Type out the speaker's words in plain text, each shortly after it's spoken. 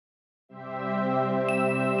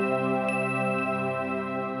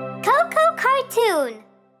tune.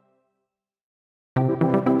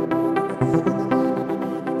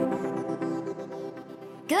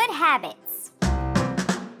 Good habits.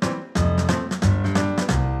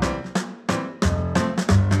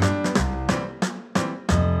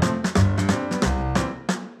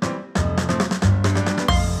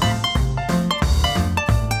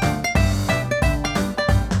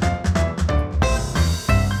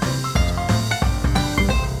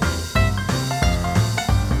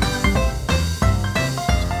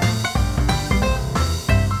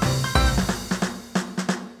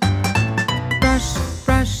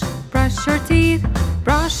 Brush your teeth,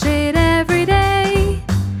 brush it every day.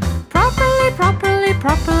 Properly, properly,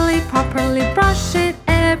 properly, properly brush it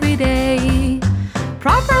every day.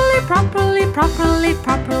 Properly, properly, properly,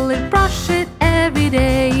 properly brush it every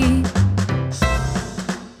day.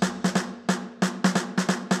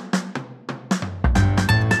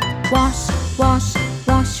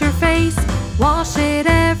 Wash your face, wash it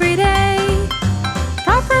every day.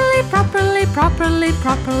 Properly, properly, properly,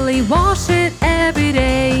 properly wash it every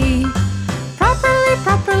day. Properly,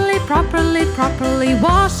 properly, properly, properly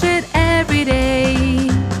wash it every day.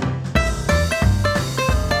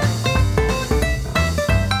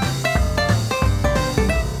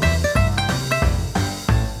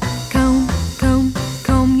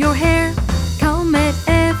 Comb your hair, comb it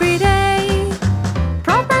every day.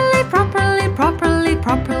 Properly, properly, properly,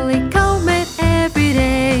 properly comb it every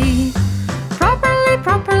day. Properly,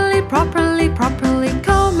 properly, properly, properly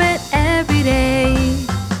comb it every day.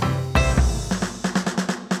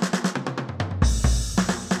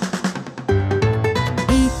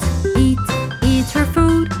 Eat your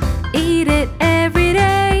food, eat it every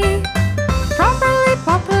day. Properly,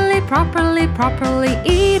 properly, properly, properly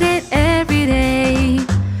eat it every day.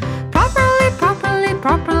 Properly, properly,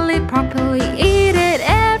 properly, properly eat it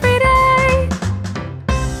every day.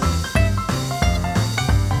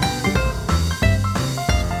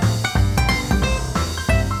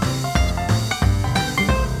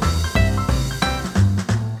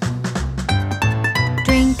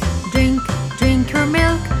 Drink your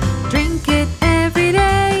milk, drink it every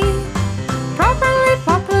day. Properly,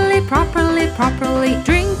 properly, properly, properly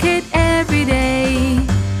drink it every day.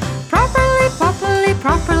 Properly, properly,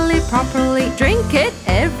 properly, properly drink it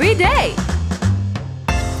every day.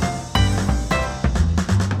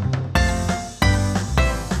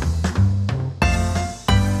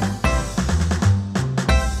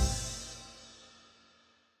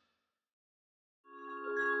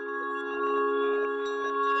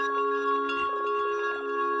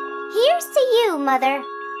 Here's to you, Mother.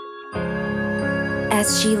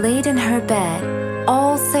 As she laid in her bed,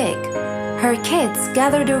 all sick, her kids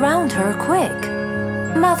gathered around her quick.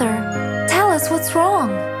 Mother, tell us what's wrong.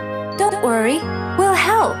 Don't worry, we'll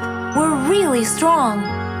help. We're really strong.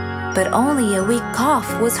 But only a weak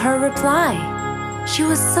cough was her reply. She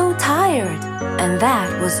was so tired, and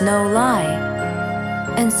that was no lie.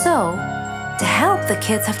 And so, to help, the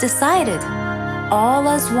kids have decided, all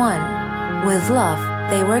as one, with love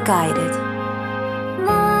they were guided.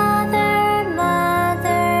 Mother,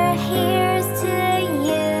 Mother, here's to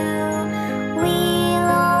you. We'll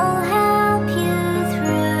all help you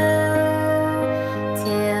through.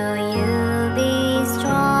 Till you be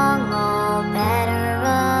strong, all better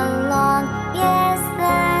along. Yes,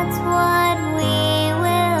 that's what we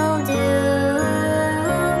will do.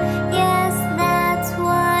 Yes, that's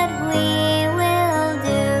what we will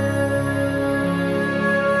do.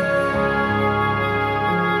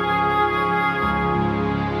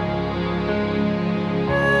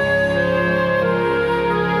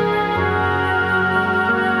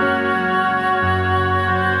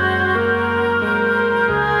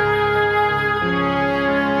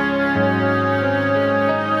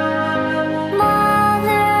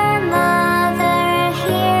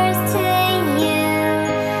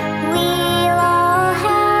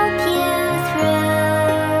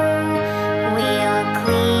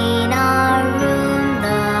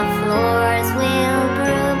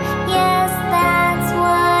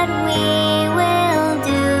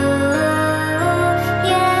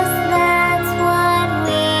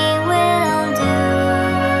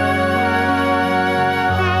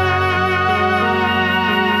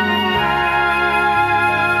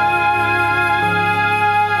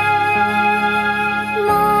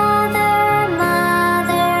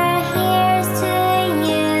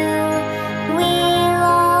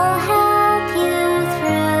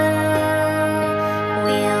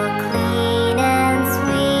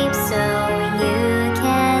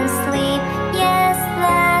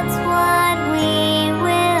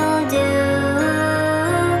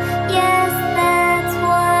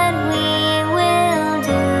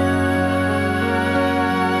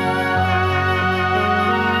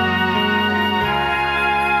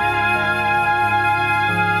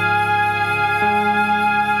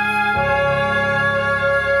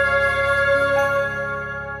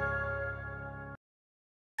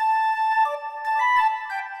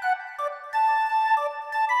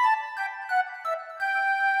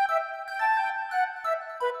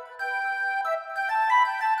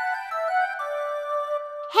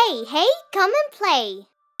 Hey, hey, come and play.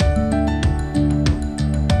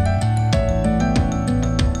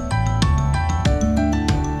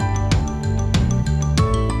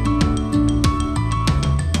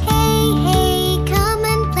 Hey, hey, come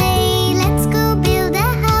and play. Let's go build a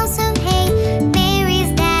house of hay.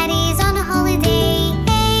 Mary's daddy's on a holiday.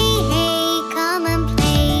 Hey, hey, come and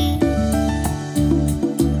play.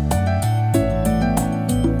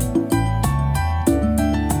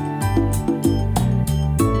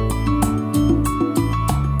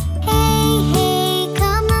 Hey, hey,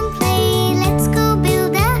 come and play. Let's go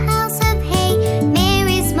build a house of hay.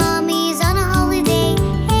 Mary's mommy's on a holiday.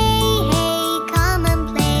 Hey, hey, come and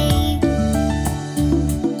play.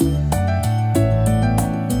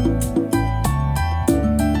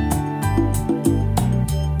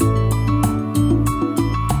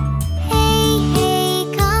 Hey, hey,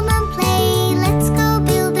 come and play. Let's go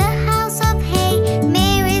build a house of hay.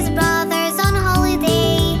 Mary's brother's on a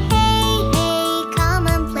holiday. Hey, hey, come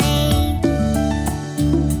and play.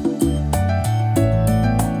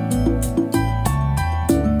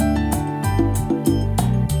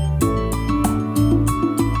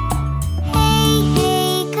 Hey,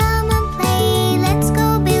 hey, come and play. Let's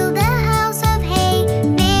go build a house of hay.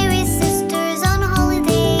 Mary's sister's on a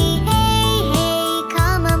holiday. Hey, hey,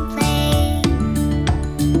 come and play.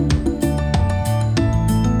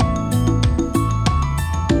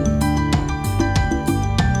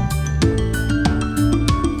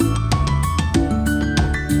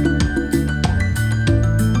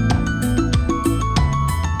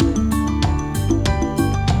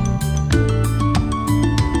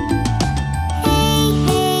 Hey,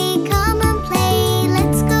 hey, come and play.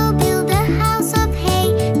 Let's go build a house of hay.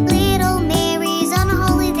 Little Mary's on a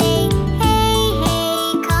holiday. Hey,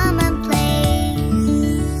 hey, come and play.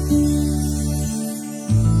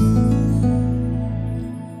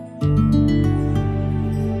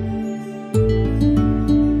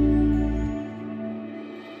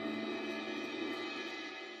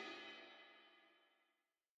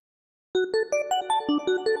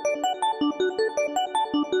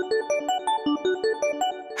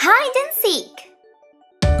 Hide and seek.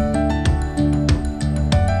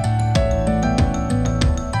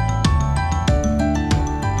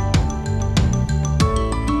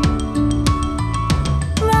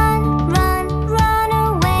 Run, run, run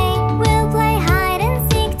away. We'll play hide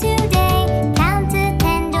and seek today. Count to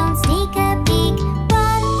 10, don't sneak a peek.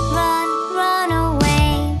 Run, run, run away.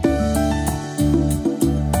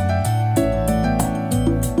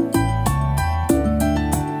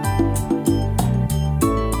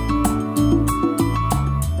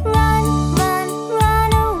 Run, run,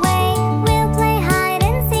 run away. We'll play hide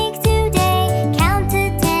and seek today. Count to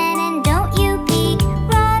 10 and don't you peek.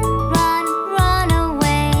 Run, run, run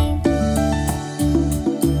away.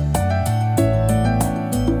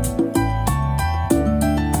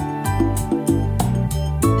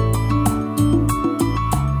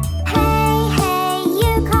 Hey, hey,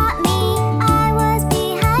 you caught me. I was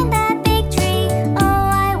behind that big tree. Oh,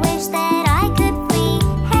 I wish that I could flee.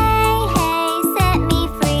 Hey, hey, set me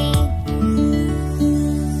free.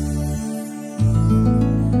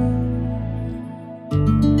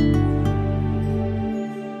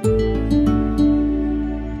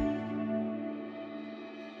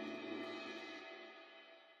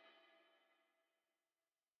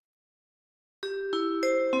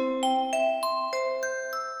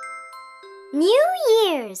 New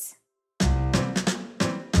Year's.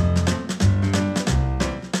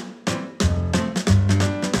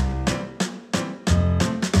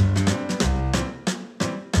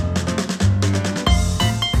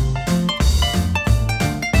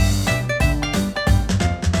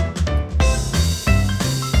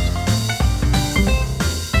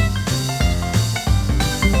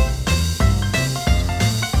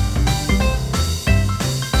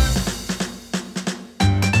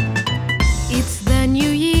 It's the New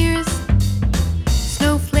Year's.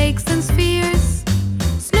 Snowflakes and spheres.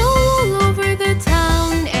 Snow all over the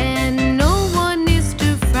town and no one is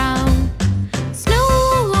to frown. Snow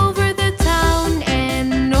all over the town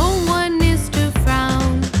and no one is to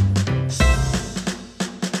frown.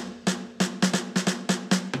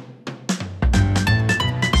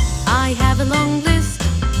 I have a long list,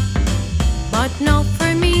 but not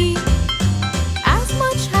for me. As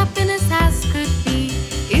much happiness as could be.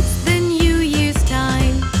 It's the New Year's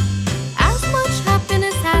time. As much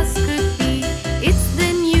happiness as could be. It's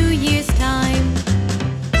the New Year's time.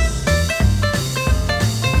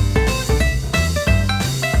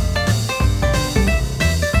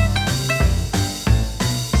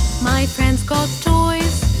 My friends got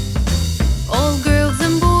toys, all girls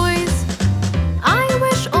and boys. I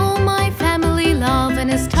wish all my family loved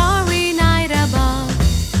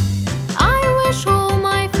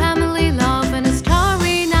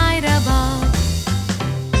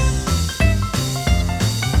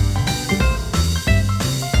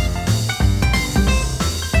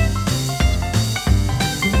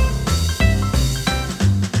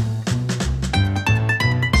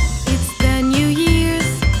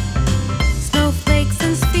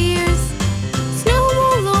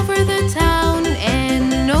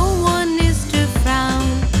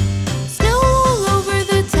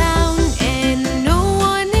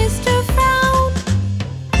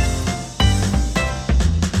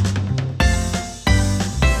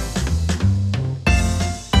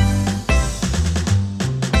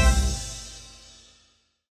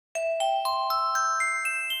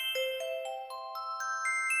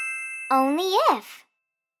only if.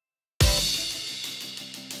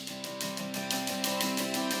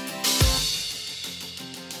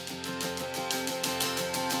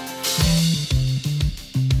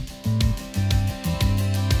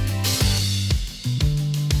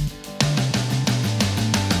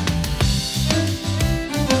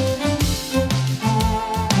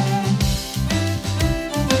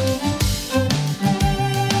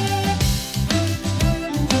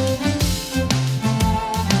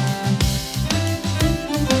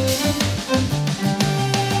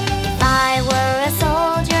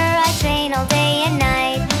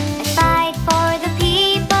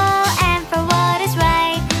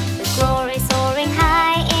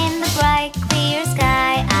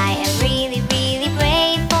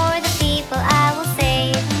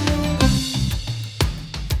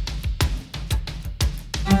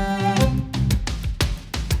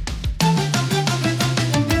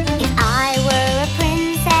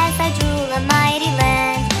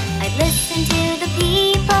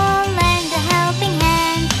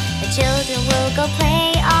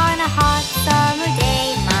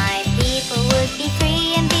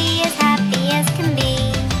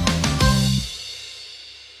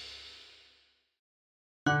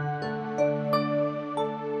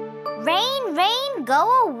 Rain, rain,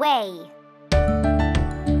 go away.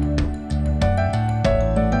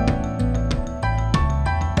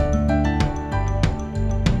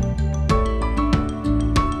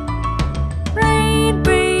 Rain,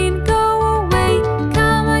 rain, go away.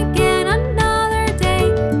 Come again another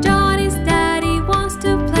day. Johnny's daddy wants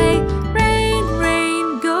to play. Rain,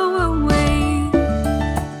 rain, go away.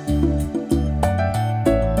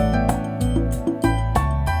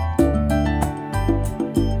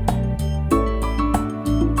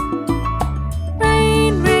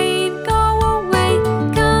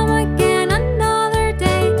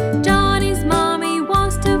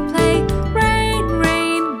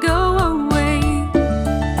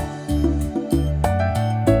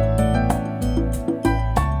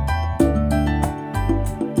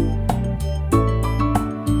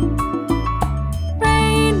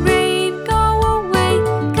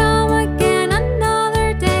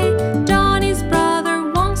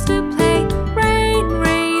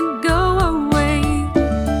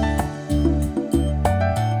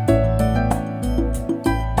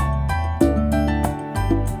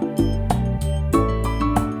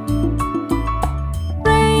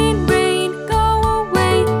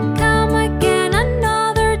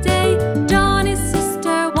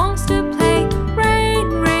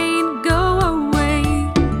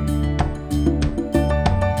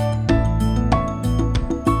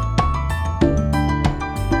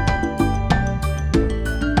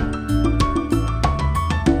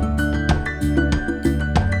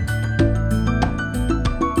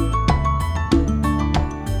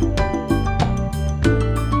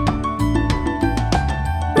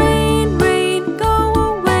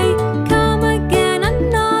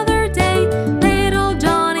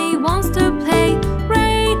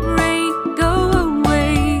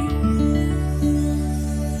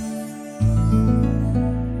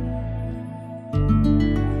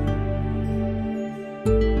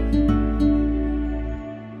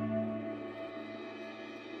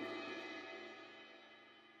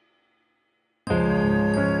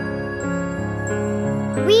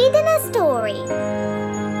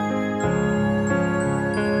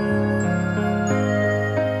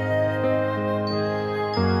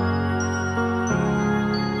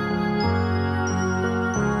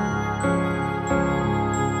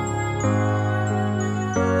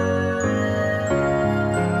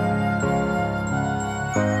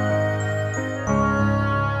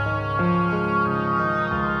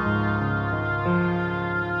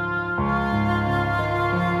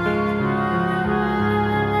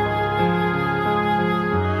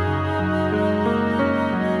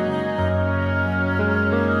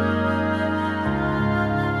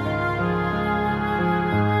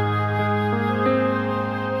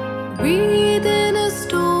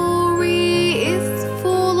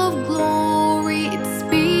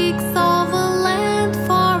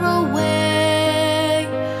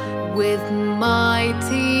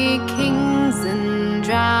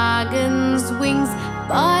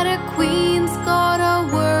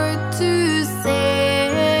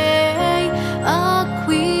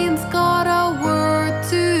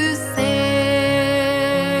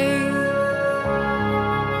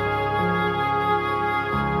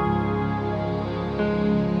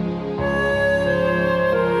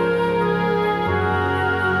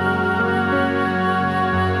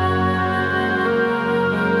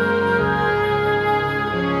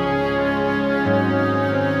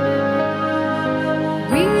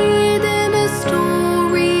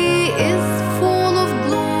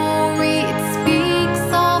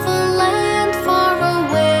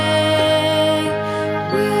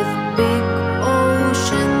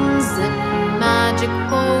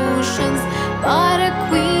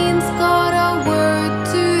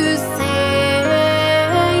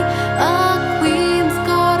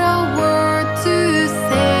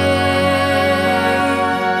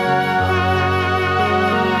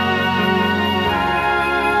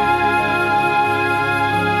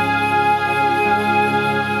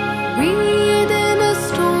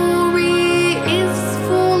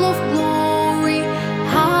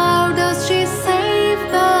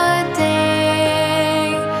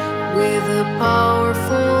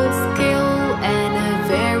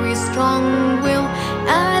 very strong will.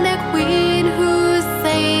 And